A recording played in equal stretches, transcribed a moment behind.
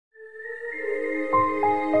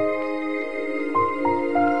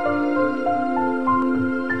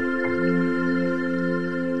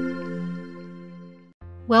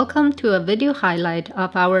Welcome to a video highlight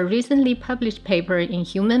of our recently published paper in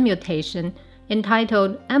Human Mutation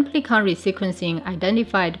entitled Amplicon Resequencing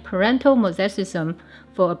Identified Parental Mosaicism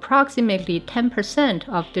for Approximately 10%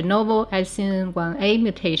 of de Novo SCN1A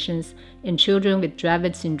Mutations in Children with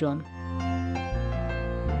Dravet Syndrome.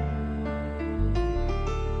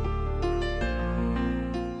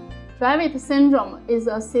 Dravet syndrome is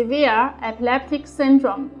a severe epileptic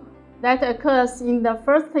syndrome that occurs in the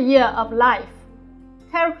first year of life,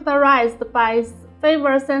 characterized by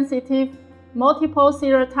favor-sensitive multiple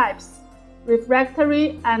serotypes,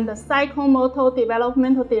 refractory and psychomotor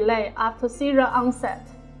developmental delay after seizure onset.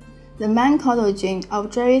 The main causal gene of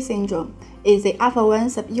Dravet syndrome is the alpha-1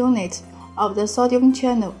 subunit of the sodium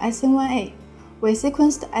channel SCN1A. We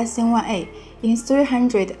sequenced SCN1A in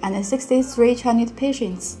 363 Chinese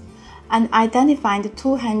patients and identified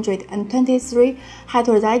 223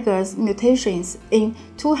 heterozygous mutations in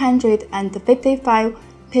 255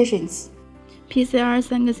 patients. PCR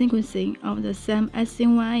single sequencing of the same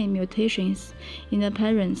SCN1A mutations in the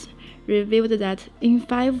parents revealed that in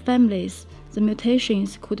 5 families, the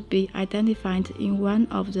mutations could be identified in one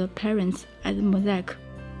of the parents as mosaic.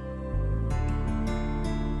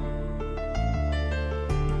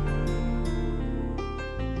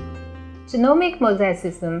 Genomic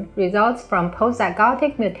mosaicism results from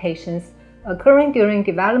postzygotic mutations occurring during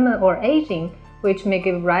development or aging, which may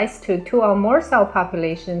give rise to 2 or more cell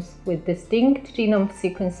populations with distinct genome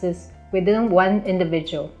sequences within one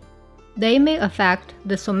individual. They may affect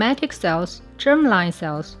the somatic cells, germline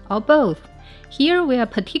cells, or both. Here we are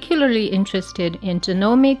particularly interested in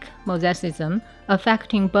genomic mosaicism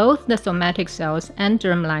affecting both the somatic cells and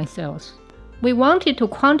germline cells. We wanted to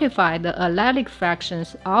quantify the allelic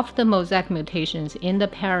fractions of the mosaic mutations in the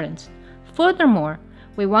parents. Furthermore,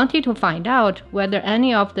 we wanted to find out whether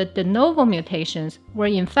any of the de novo mutations were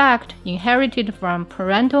in fact inherited from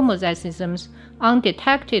parental mosaicisms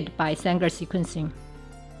undetected by Sanger sequencing.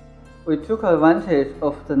 We took advantage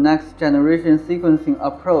of the next-generation sequencing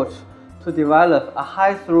approach to develop a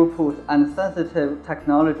high-throughput and sensitive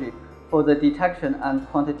technology for the detection and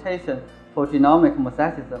quantitation for genomic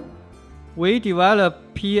mosaicism. We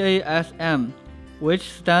developed PASM,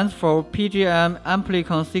 which stands for PGM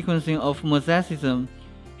amplicon sequencing of mosaicism.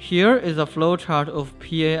 Here is a flowchart of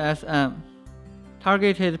PASM.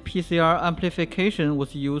 Targeted PCR amplification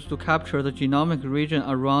was used to capture the genomic region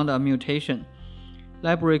around a mutation.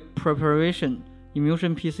 Library preparation,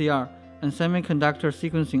 emission PCR, and semiconductor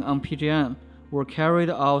sequencing on PGM were carried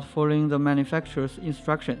out following the manufacturer's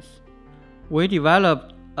instructions. We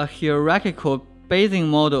developed a hierarchical Bayesian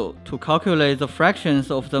model to calculate the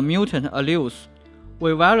fractions of the mutant alleles.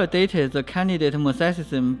 We validated the candidate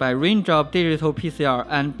mosaicism by raindrop digital PCR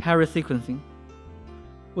and parasequencing.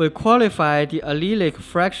 We qualified the allelic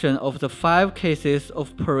fraction of the 5 cases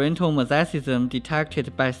of parental mosaicism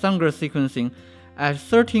detected by Sanger sequencing at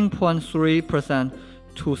 13.3%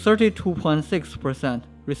 to 32.6%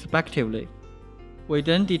 respectively. We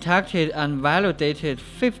then detected and validated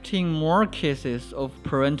 15 more cases of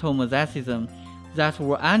parental mosaicism that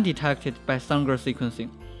were undetected by Sanger sequencing.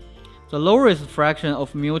 The lowest fraction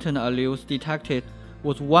of mutant alleles detected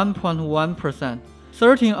was 1.1%.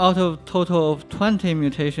 13 out of total of 20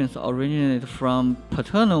 mutations originated from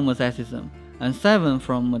paternal mosaicism and 7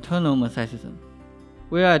 from maternal mosaicism.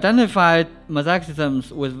 We identified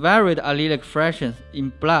mosaicisms with varied allelic fractions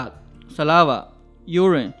in blood, saliva,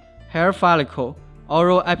 urine, hair follicle,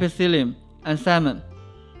 oral epithelium, and semen,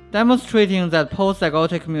 demonstrating that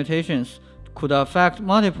postzygotic mutations could affect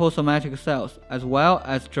multiple somatic cells as well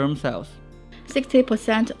as germ cells.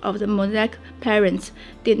 60% of the mosaic parents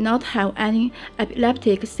did not have any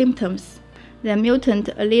epileptic symptoms. The mutant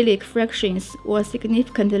allelic fractions were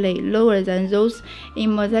significantly lower than those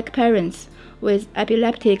in mosaic parents with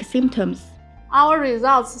epileptic symptoms. Our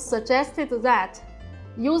results suggested that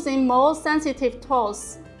using more sensitive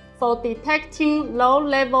tools for detecting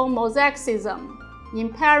low-level mosaicism in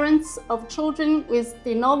parents of children with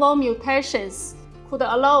de novo mutations could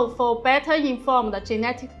allow for better informed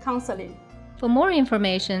genetic counseling. For more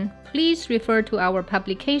information, please refer to our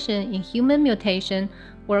publication in Human Mutation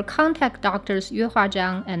or contact Drs. Yuehua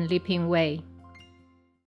Zhang and Liping Wei.